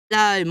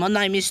Hello, my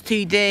name is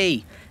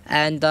 2D,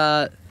 and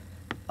I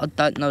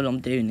don't know what I'm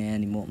doing here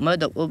anymore.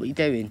 Murdoch, what are we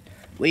doing?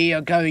 We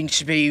are going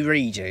to be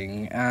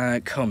reading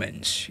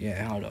comments.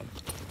 Yeah, hold on.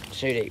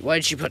 2D,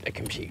 where'd you put the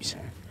computer?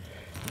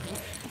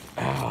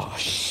 Oh,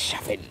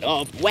 shove it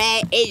up.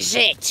 Where is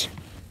it?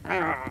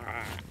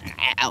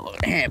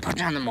 Here, put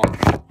down the mic.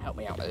 Help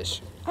me out with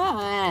this.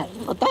 I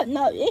don't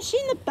know. It's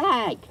in the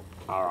bag.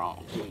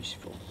 Alright,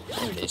 beautiful.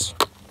 Here it is.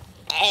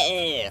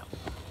 Ew.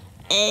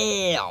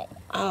 Ew.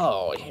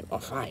 Oh, it hit my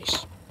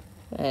face.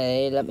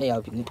 Hey, let me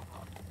open it.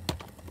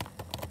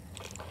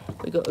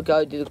 We got to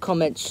go to the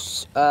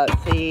comments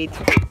feed.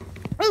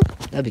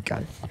 There we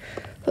go.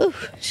 Ooh,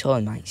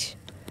 sorry, mates.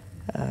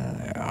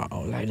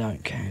 Oh, they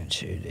don't care,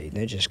 Judy.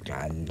 They're just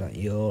glad that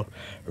you're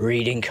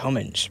reading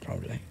comments,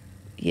 probably.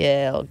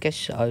 Yeah, I guess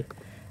so.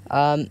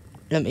 Let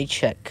me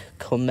check.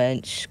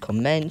 Comments.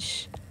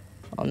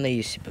 I'll need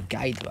a sip of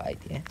Gatorade,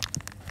 yeah?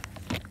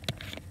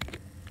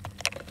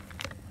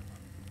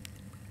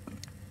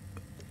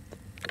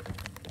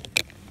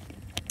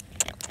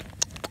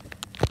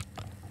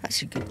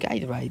 That's a good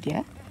Gatorade,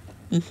 yeah?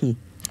 Mm-hmm.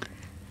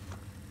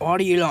 Why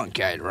do you like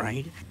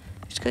Gatorade?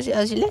 It's because it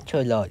has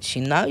electrolytes,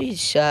 you know?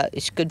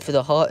 It's good for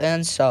the heart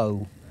and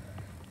soul.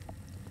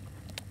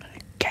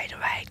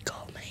 Gatorade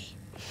got me.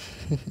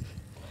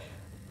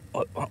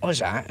 What was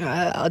that?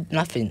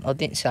 Nothing. I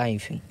didn't say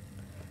anything.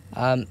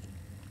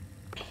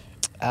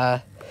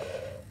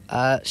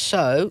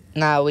 So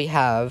now we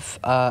have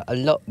a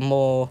lot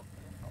more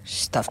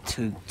stuff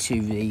to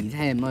read.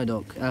 Hey,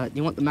 Murdoch, do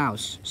you want the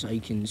mouse so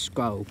you can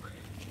scroll?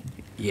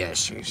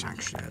 Yes,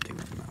 actually, I do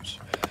want the mouse.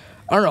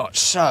 Alright,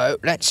 so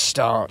let's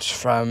start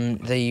from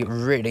the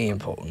really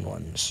important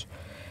ones.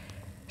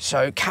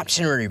 So,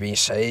 Captain Ruby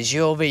says,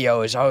 your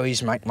videos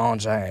always make my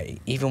day,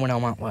 even when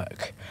I'm at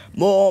work.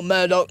 More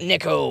Murdoch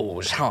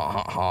Nichols! Heart,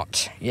 heart,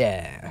 heart.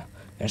 Yeah.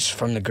 It's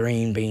from the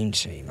Green Bean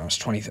team. That was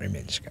 23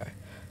 minutes ago.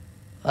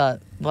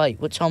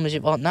 Wait, what time is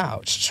it right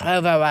now? It's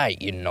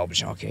 12:08, you knob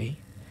jockey.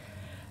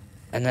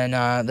 And then,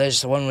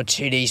 there's the one with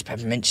 2D's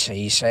Peppermint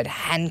He said,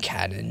 hand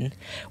cannon,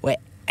 where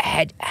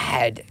head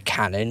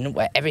cannon,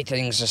 where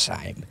everything's the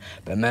same.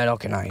 But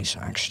Murdoch and Ace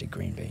are actually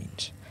green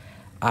beans.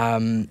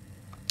 I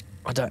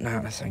don't know how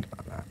to think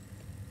about that.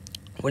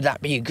 Would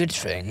that be a good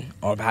thing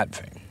or a bad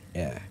thing?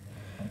 Yeah.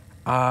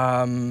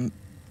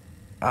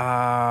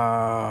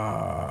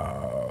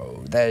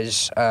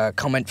 There's a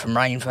comment from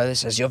Rainfo that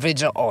says, your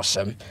vids are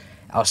awesome.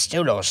 Are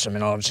still awesome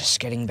and are just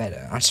getting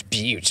better. That's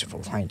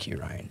beautiful. Thank you,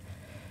 Rain.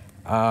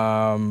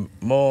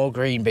 More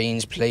green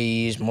beans,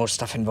 please. More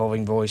stuff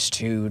involving voice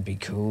too would be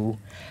cool.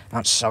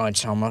 That's Side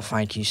Summer.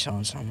 Thank you,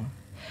 Side Summer.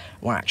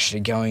 We're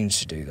actually going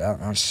to do that.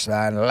 That's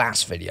the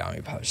last video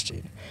we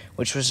posted,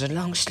 which was it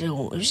was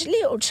a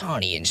little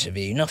tiny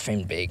interview,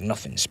 nothing big,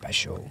 nothing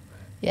special.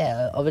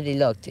 Yeah, I really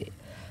liked it.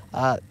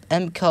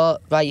 MCART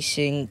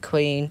Racing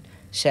Queen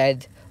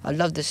said, I'd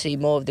love to see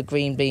more of the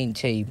green bean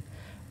team.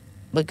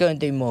 We're going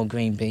to do more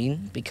green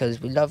bean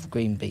because we love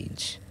green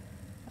beans.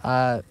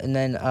 And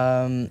then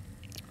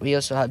we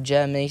also have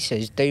Jeremy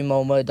says, do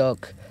more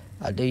Murdoch.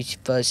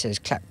 Lucifer says,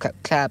 clap, clap,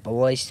 clap. I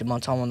wasted my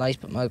time on Ace,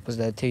 but Murdoch was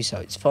there too, so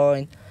it's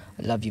fine.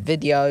 I love your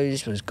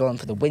videos. Was gone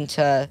for the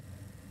winter.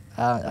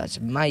 That's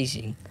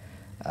amazing.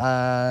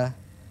 And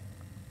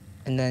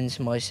then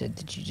somebody said,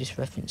 did you just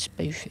reference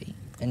Spoofy?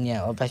 And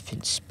yeah, I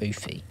referenced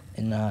Spoofy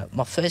in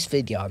my first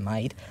video I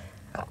made.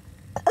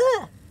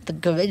 The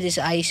Gorillas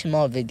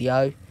ASMR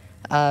video.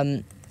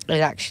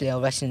 Actually, I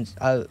referenced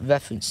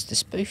the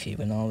Spoofy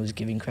when I was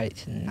giving credit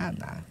to the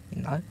Nana,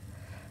 you know.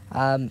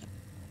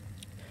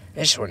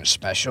 This one's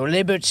special.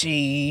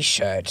 Liberty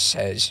Shirt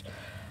says,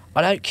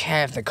 I don't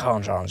care if the car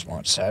drives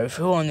myself.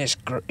 Who on this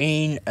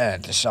green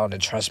earth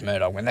decided to trust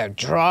Murdoch with their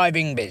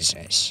driving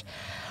business?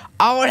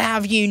 I would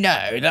have you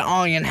know that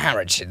I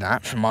inherited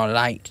that from my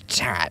late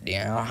dad.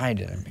 Yeah, I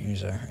hated him. He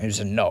was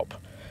a knob.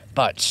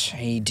 But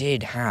he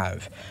did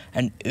have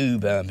an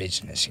Uber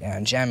business, yeah.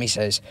 And Jeremy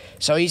says,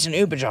 so he's an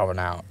Uber driver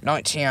now.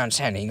 19 out of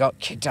 10. He got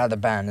kicked out of the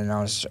band and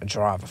I was a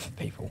driver for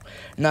people.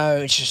 No,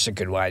 it's just a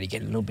good way to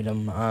get a little bit of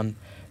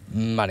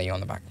money on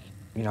the back.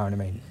 You know what I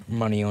mean?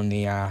 Money on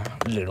the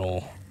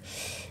little,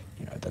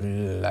 you know, the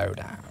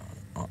lowdown.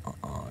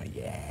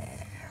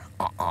 Yeah.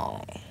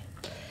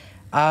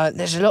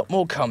 There's a lot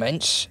more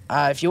comments.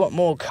 If you want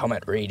more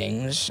comment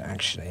readings,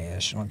 actually,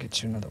 should I get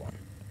to another one?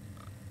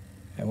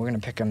 And we're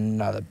going to pick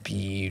another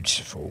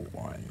beautiful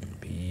one.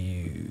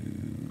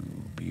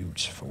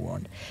 Beautiful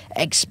one.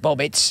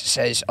 X-Bobbits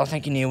says, I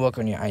think you need to work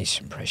on your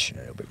Ace impression a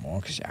little bit more,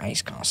 because your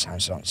Ace car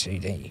sounds like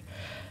 2D.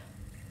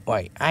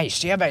 Wait, Ace,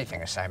 do you have anything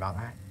to say about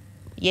that?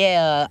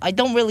 Yeah, I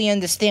don't really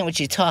understand what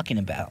you're talking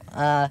about.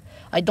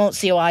 I don't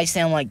see why I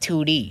sound like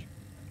 2D.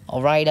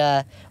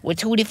 Alright, we're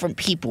two different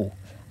people.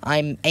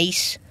 I'm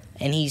Ace,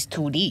 and he's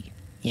 2D,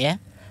 yeah?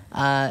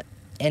 And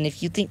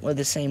if you think we're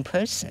the same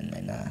person,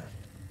 then,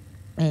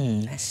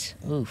 that's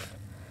oof.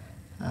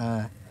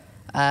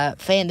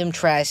 Fandom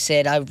Trash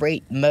said, I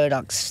rate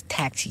Murdoch's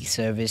taxi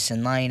service a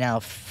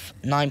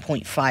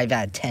 9.5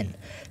 out of 10.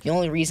 The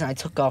only reason I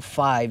took off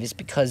 5 is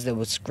because there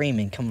was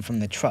screaming coming from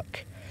the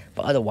truck.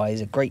 but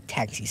otherwise a great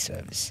taxi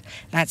service.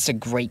 That's a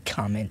great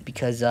comment,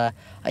 because I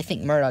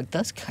think Murdoch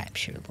does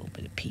capture a little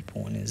bit of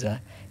people in his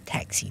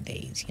taxi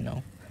days, you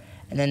know.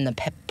 And then the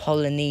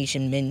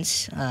Polynesian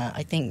mince,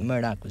 I think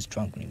Murdoch was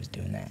drunk when he was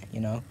doing that, you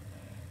know.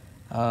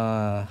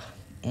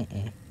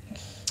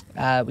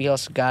 We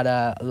also got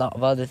a lot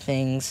of other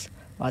things,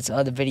 lots of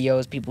other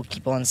videos. People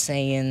keep on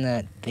saying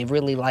that they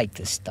really like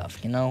this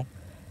stuff, you know.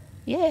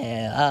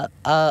 Yeah,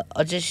 I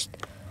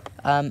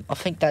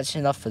think that's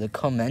enough for the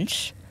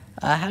comments.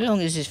 How long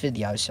is this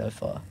video so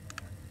far?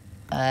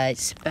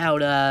 It's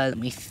about, let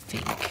me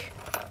think,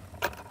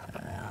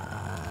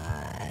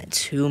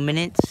 2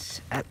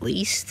 minutes, at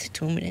least.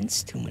 2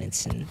 minutes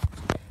and,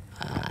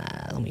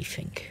 let me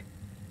think.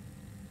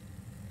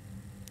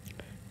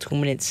 2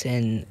 minutes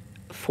and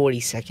 40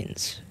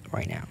 seconds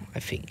right now,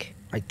 I think.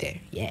 Right there,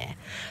 yeah.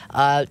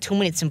 2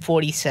 minutes and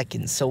 40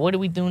 seconds, so what do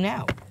we do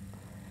now?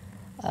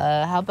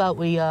 How about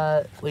we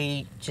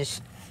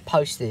just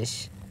post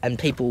this and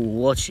people will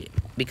watch it,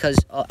 because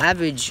our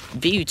average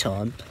view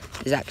time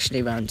is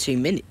actually around 2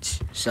 minutes.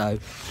 So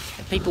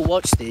if people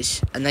watch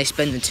this and they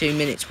spend the 2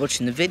 minutes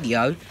watching the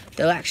video,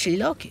 they'll actually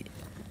like it.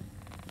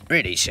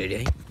 Really,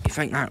 CD? You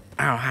think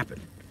that'll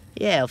happen?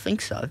 Yeah, I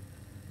think so.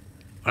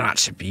 Well,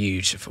 that's a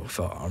beautiful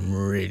thought. I'm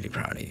really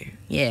proud of you.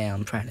 Yeah,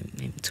 I'm proud of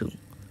him too.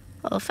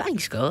 Oh,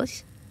 thanks,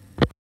 guys.